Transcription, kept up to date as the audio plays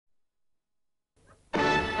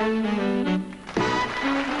Okay,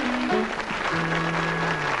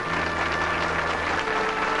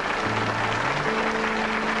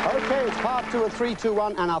 it's part 2 of 3, 2,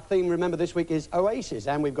 1, and our theme, remember, this week is Oasis.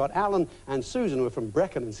 And we've got Alan and Susan, who are from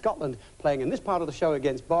Brecon in Scotland, playing in this part of the show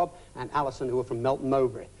against Bob and Alison, who are from Melton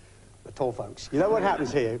Mowbray, the tall folks. You know what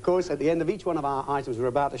happens here? Of course, at the end of each one of our items we're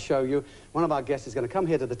about to show you, one of our guests is going to come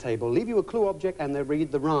here to the table, leave you a clue object, and they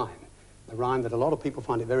read the rhyme. The rhyme that a lot of people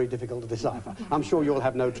find it very difficult to decipher. I'm sure you'll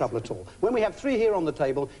have no trouble at all. When we have 3 here on the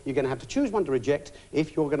table, you're going to have to choose one to reject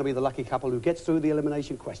if you're going to be the lucky couple who gets through the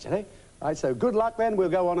elimination question, eh? Right, so good luck then. We'll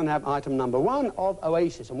go on and have item number 1 of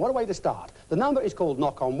Oasis. And what a way to start. The number is called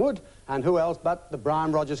Knock on Wood, and who else but the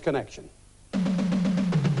Brian Rogers Connection.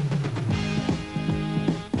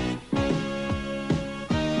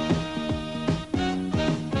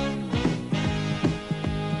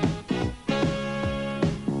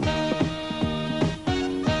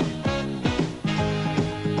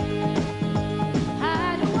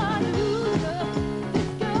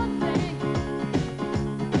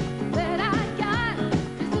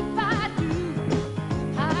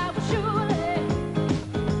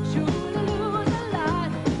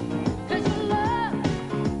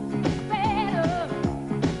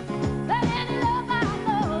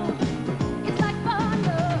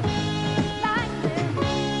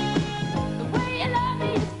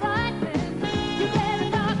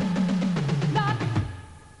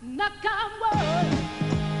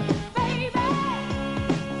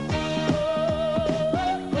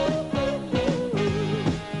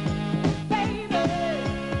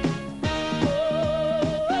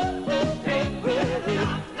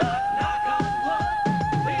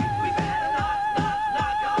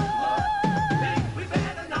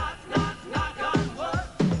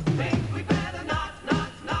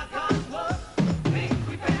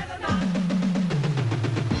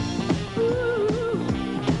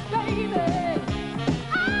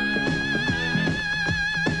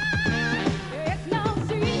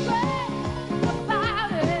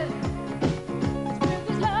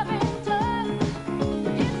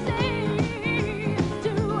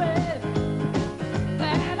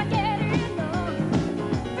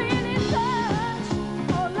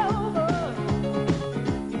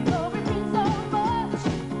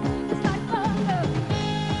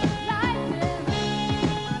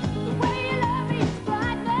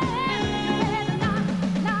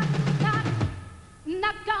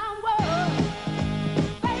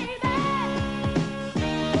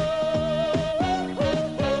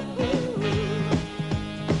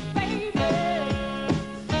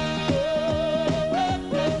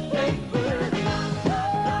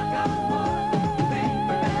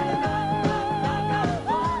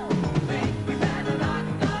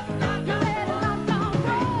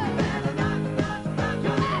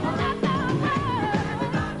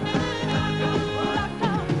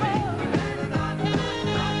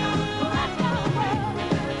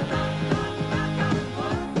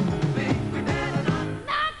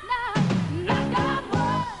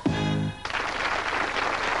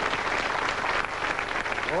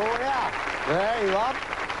 There you are.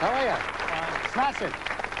 How are you? Smashing.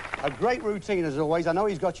 A great routine, as always. I know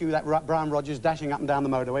he's got you that Brian Rogers dashing up and down the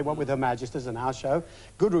motorway, what with Her Majesties and our show.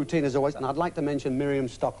 Good routine, as always. And I'd like to mention Miriam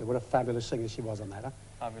Stockley. What a fabulous singer she was on that, huh?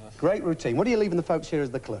 Fabulous. Great routine. What are you leaving the folks here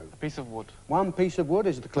as the clue? A piece of wood. One piece of wood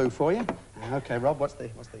is the clue for you. OK, Rob, what's the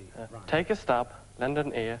rhyme? Take a stab, lend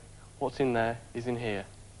an ear. What's in there is in here.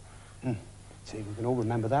 See, we can all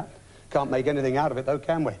remember that. Can't make anything out of it, though,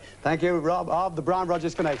 can we? Thank you, Rob, of the Brian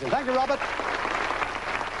Rogers Connection. Thank you, Robert.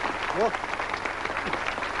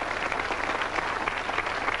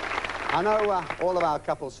 I know all of our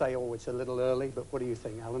couples say, oh, it's a little early, but what do you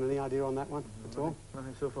think, Alan? Any idea on that one at all?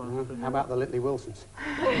 Nothing so far. No? How about the Litley Wilsons?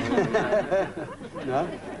 No?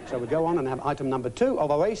 So we go on and have item number 2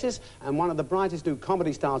 of Oasis, and one of the brightest new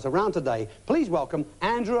comedy stars around today. Please welcome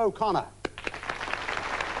Andrew O'Connor.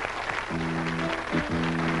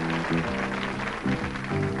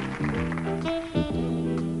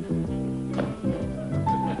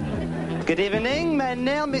 Good evening, my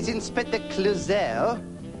name is Inspector Clouseau.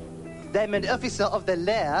 I'm an officer of the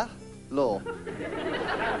law.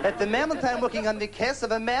 At the moment, I'm working on the case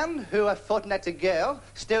of a man who, a fortnight ago,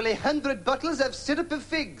 stole 100 bottles of syrup of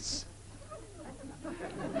figs.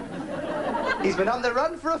 He's been on the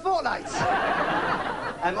run for a fortnight.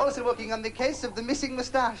 I'm also working on the case of the missing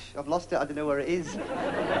moustache. I've lost it, I don't know where it is.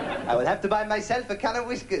 I will have to buy myself a can of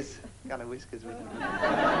whiskers.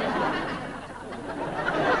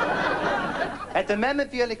 At the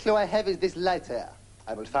moment, the only clue I have is this lighter.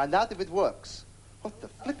 I will find out if it works. What the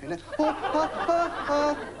flipping it?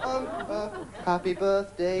 Happy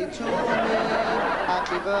birthday to me.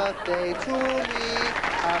 Happy birthday to me.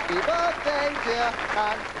 Happy birthday, dear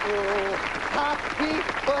Andrew. Happy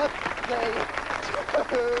birthday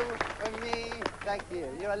to me. Thank you.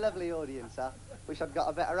 You're a lovely audience, huh? Wish I'd got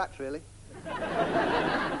a better act, really.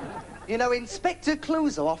 You know, Inspector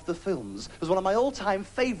Clouseau off the films was one of my all-time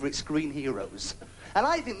favourite screen heroes. And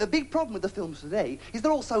I think the big problem with the films today is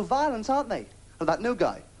they're all so violent, aren't they? Like that new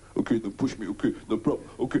guy. Okay, don't push me, okay, no problem.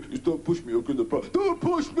 Okay, just don't push me, okay, no problem. Don't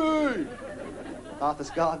push me! Arthur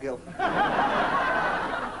Scargill.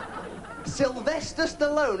 Sylvester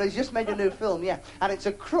Stallone has just made a new film, yeah. And it's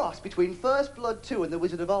a cross between First Blood 2 and The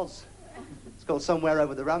Wizard of Oz. It's called Somewhere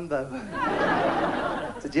Over the Rambo.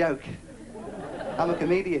 It's a joke. I'm a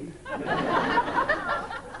comedian.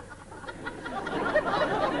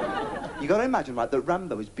 You got to imagine, right, that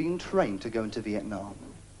Rambo is being trained to go into Vietnam.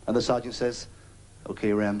 And the sergeant says,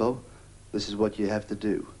 okay, Rambo, this is what you have to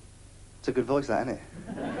do. It's a good voice, that, isn't it?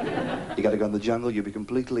 You got to go in the jungle, you'll be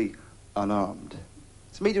completely unarmed.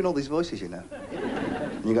 It's me doing all these voices, you know.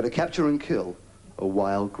 And you got to capture and kill a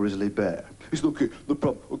wild grizzly bear. It's okay, no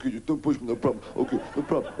problem. Okay, just don't push me, no problem. Okay, no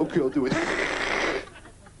problem. Okay, I'll do it.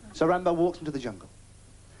 So Rambo walks into the jungle.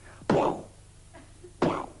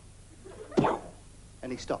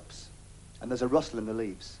 And he stops. And there's a rustle in the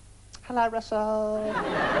leaves. Hello, Russell.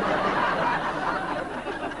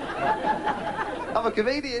 I'm a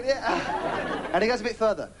comedian, yeah. And he goes a bit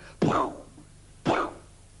further.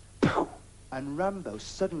 And Rambo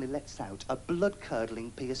suddenly lets out a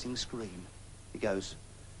blood-curdling, piercing scream. He goes...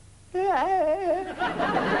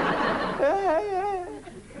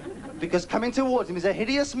 Because coming towards him is a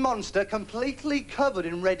hideous monster completely covered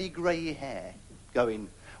in reddy grey hair, going,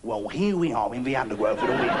 well, here we are in the underworld for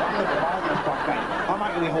the week. I'm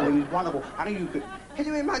making it all wonderful. And you could... Can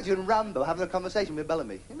you imagine Rambo having a conversation with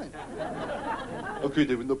Bellamy? Okay,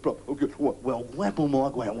 David, no problem. Okay, what? Well, more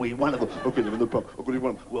we wonderful. Okay, David, no problem. Okay,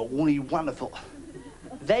 wonderful. Well, we wonderful.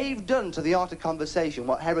 They've done to the art of conversation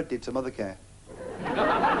what Herod did to Mothercare.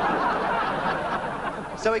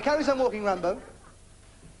 So he carries on walking, Rambo.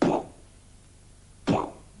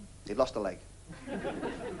 He'd lost a leg.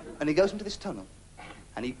 And he goes into this tunnel,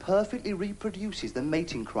 and he perfectly reproduces the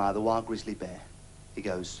mating cry of the wild grizzly bear. He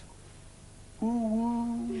goes,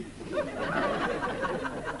 woo-woo.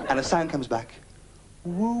 And a sound comes back,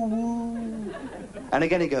 woo-woo. And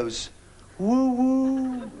again he goes,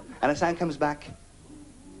 woo-woo. And a sound comes back.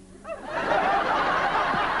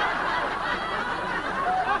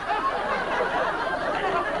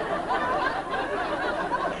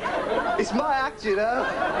 It's my act, you know.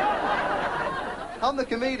 I'm the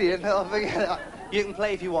comedian. You can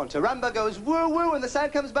play if you want to. Rambo goes woo-woo, and the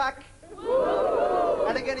sound comes back. Woo!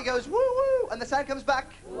 And again he goes woo-woo, and the sound comes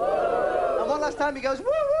back. Woo! And one last time he goes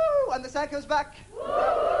woo-woo, and the sound comes back. Woo!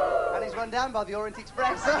 And he's run down by the Orient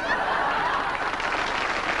Express.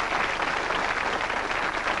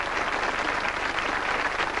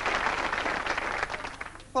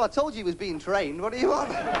 Well, I told you he was being trained. What do you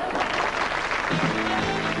want?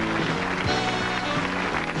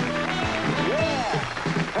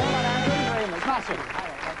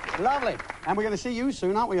 Lovely. And we're going to see you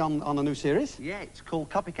soon, aren't we, on a new series? Yeah, it's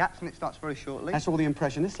called Copycats, and it starts very shortly. That's all the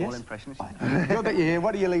Impressionists, yes? All Impressionists. Right. Good that you're here.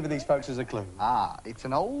 What do you leave with these folks as a clue? Ah, it's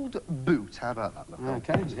an old boot. How about that, look?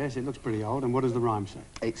 Okay, yes, it looks pretty old. And what does the rhyme say?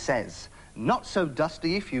 It says, not so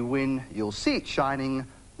dusty if you win, you'll see it shining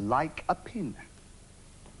like a pin.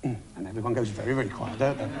 And everyone goes very, very quiet,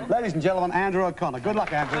 don't they? Ladies and gentlemen, Andrew O'Connor. Good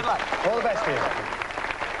luck, Andrew. Good luck. All the best to you.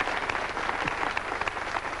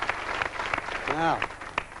 Now,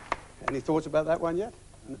 any thoughts about that one yet?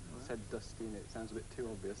 Said dusty in it. Sounds a bit too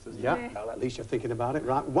obvious, doesn't it? Yeah, well, at least you're thinking about it,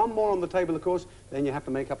 right? One more on the table, of course, then you have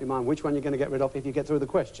to make up your mind which one you're going to get rid of if you get through the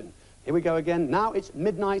question. Here we go again. Now it's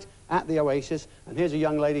midnight at the Oasis, and here's a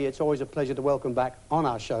young lady it's always a pleasure to welcome back on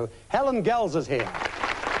our show. Helen Gels is here.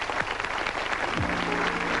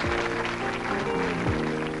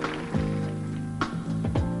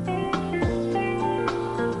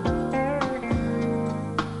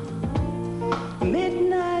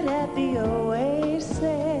 Midnight at the Oasis,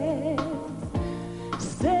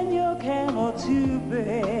 send your camel to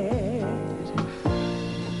bed.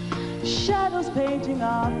 Shadows painting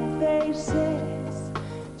our faces,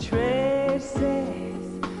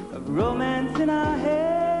 traces of romance in our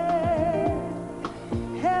head.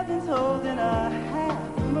 Heaven's holding a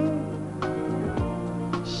half moon,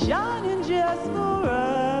 shining just for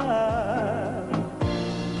us.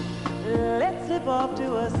 Let's slip off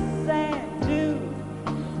to a sand dune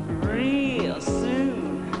real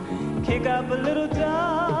soon. Kick up a little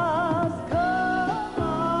dust. Come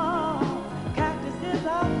on, cactus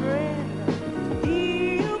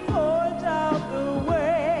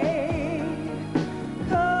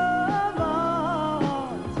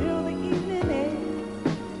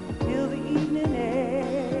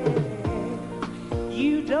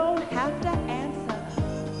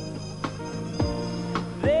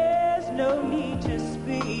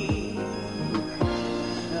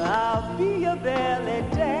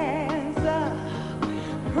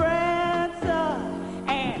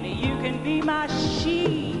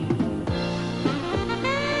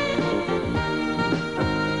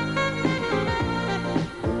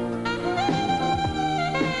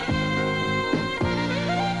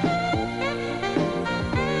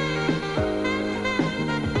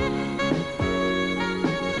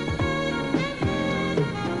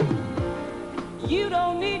You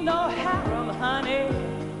don't need no harem, honey.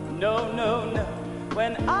 No, no, no.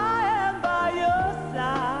 When I am by your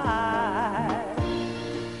side,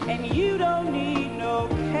 and you don't need no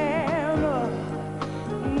camera.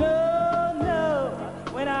 No, no.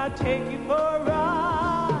 When I take you for a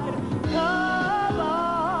ride, come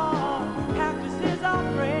on. Cactus is our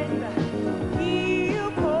friend.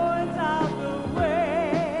 He'll point out the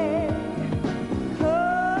way.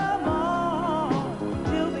 Come on,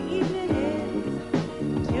 till the evening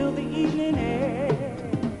ends, till the evening ends.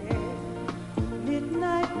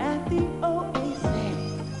 Midnight at the Oasis.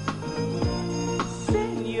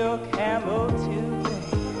 Send your camel to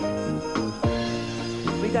bed.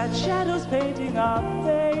 We got shadows painting our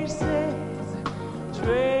faces,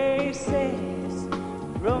 traces,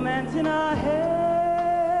 romance in our head.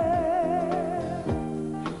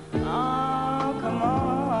 Oh, come on.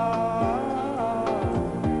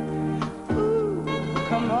 Ooh,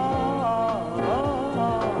 come on.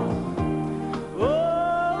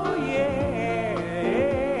 Oh, yeah.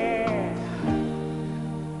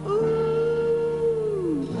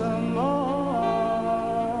 Ooh, come on.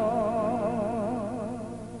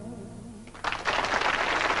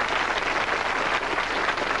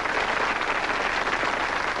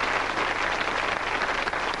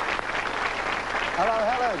 Hello,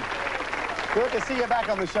 Helen. Good to see you back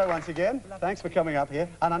on the show once again. Thanks for coming up here.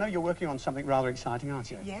 And I know you're working on something rather exciting,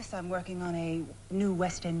 aren't you? Yes, I'm working on a new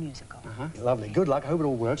West End musical. Lovely. Good luck. I hope it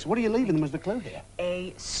all works. What are you leaving them as the clue here?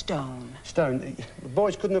 A stone. Stone. The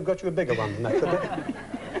boys couldn't have got you a bigger one than that, could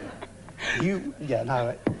they? Yeah,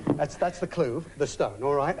 no, that's the clue, the stone,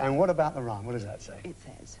 all right? And what about the rhyme? What does that say? It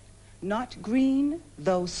says, not green,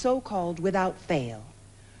 though so-called without fail.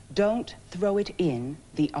 Don't throw it in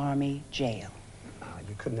the army jail.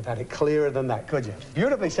 You couldn't have had it clearer than that, could you?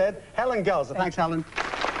 Beautifully said. Helen Gulser. Thanks, Helen.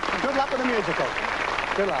 Good luck with the musical.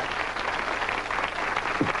 Good luck.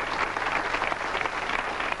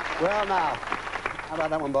 Well, now, how about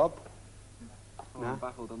that one, Bob? Oh, No? I'm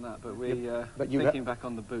baffled on that, but we're but you thinking back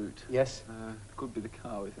on the boot. Yes. Could be the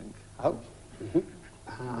car, we think. Oh.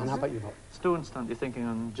 And how about you, Bob? Stone stand, you're thinking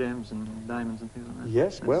on gems and diamonds and things like that.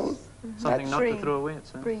 Yes, well... Something not Green. to throw away, it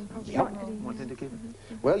sounds. Green, probably. Yep. Wanting to keep it.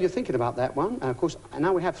 Well, you're thinking about that one. Of course,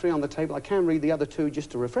 now we have 3 on the table. I can read the other 2 just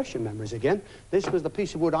to refresh your memories again. This was the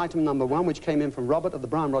piece of wood item number 1, which came in from Robert of the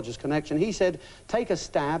Brian Rogers Connection. He said, take a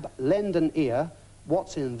stab, lend an ear.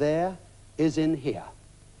 What's in there is in here.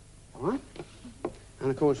 All right? And,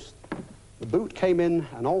 of course, the boot came in,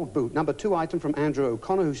 an old boot, number 2 item from Andrew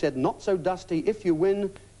O'Connor, who said, not so dusty. If you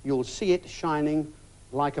win, you'll see it shining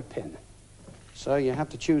like a pin. So you have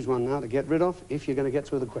to choose one now to get rid of if you're going to get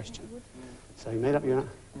through the question. So you made up your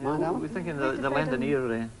mind, Alan? We're thinking the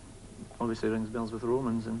Lendanier obviously rings bells with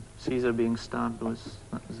Romans, and Caesar being stabbed that was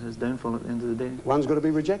his downfall at the end of the day. One's got to be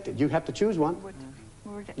rejected. You have to choose one.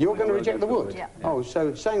 You're going to reject the wood? Yeah. Oh,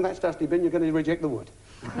 so saying that's dusty bin, you're going to reject the wood.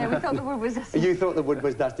 No, we thought the wood was dusty. You thought the wood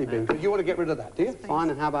was dusty bin. You want to get rid of that, do you? Fine,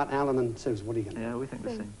 and how about Alan and Susan? What are you going to do? Yeah, we think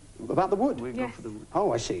the same. About the wood? We go for the wood.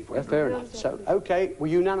 Oh, I see. Well, fair enough. So, okay,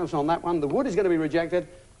 we're unanimous on that one. The wood is going to be rejected.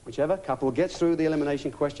 Whichever couple gets through the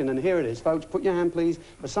elimination question, and here it is, folks. Put your hand, please,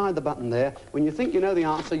 beside the button there. When you think you know the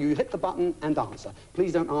answer, you hit the button and answer.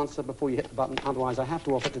 Please don't answer before you hit the button, otherwise I have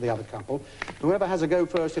to offer it to the other couple. Whoever has a go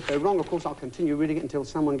first, if they're wrong, of course, I'll continue reading it until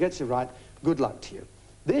someone gets it right. Good luck to you.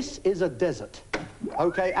 This is a desert.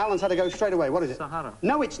 Okay, Alan's had to go straight away. What is it? Sahara.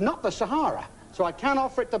 No, it's not the Sahara. So I can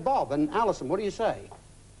offer it to Bob. And Alison, what do you say?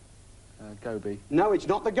 Gobi. No, it's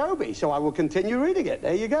not the Gobi, so I will continue reading it.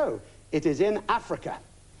 There you go. It is in Africa.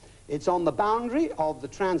 It's on the boundary of the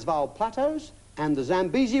Transvaal Plateaus and the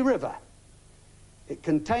Zambezi River. It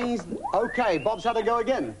contains... Okay, Bob's had to go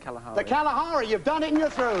again. Kalahari. The Kalahari. You've done it and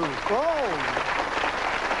you're through. Oh.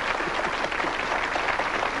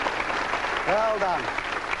 Well done.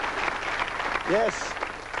 Yes,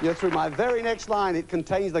 you're through my very next line. It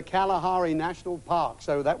contains the Kalahari National Park.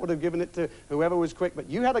 So that would have given it to whoever was quick. But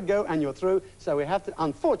you had to go and you're through. So we have to,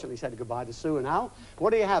 unfortunately, say goodbye to Sue and Al.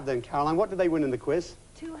 What do you have then, Caroline? What did they win in the quiz?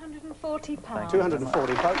 £240.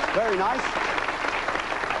 240, folks. Very nice.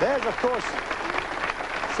 There's, of course,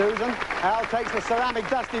 Susan. Al takes the ceramic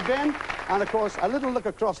dusty bin. And, of course, a little look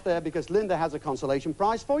across there because Linda has a consolation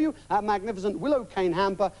prize for you. A magnificent willow cane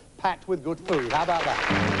hamper packed with good food. How about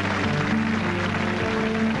that?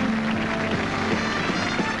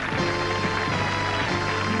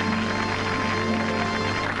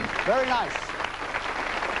 Very nice.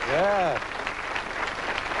 Yeah.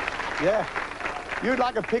 Yeah. You'd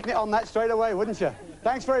like a picnic on that straight away, wouldn't you?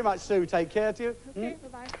 Thanks very much, Sue. Take care to you. Okay,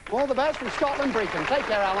 bye-bye. All the best from Scotland, Brecon. Take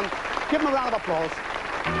care, Alan. Give them a round of applause.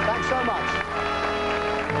 Thanks so much.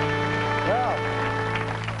 Well,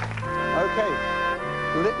 okay.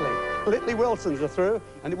 Litley Wilsons are through,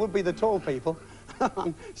 and it would be the tall people.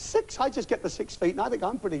 I just get the 6 feet, and I think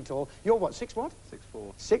I'm pretty tall. You're what, 6 what?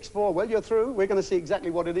 6'4". 6'4". Well, you're through. We're going to see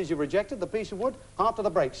exactly what it is you've rejected, the piece of wood, after the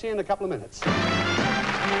break. See you in a couple of minutes.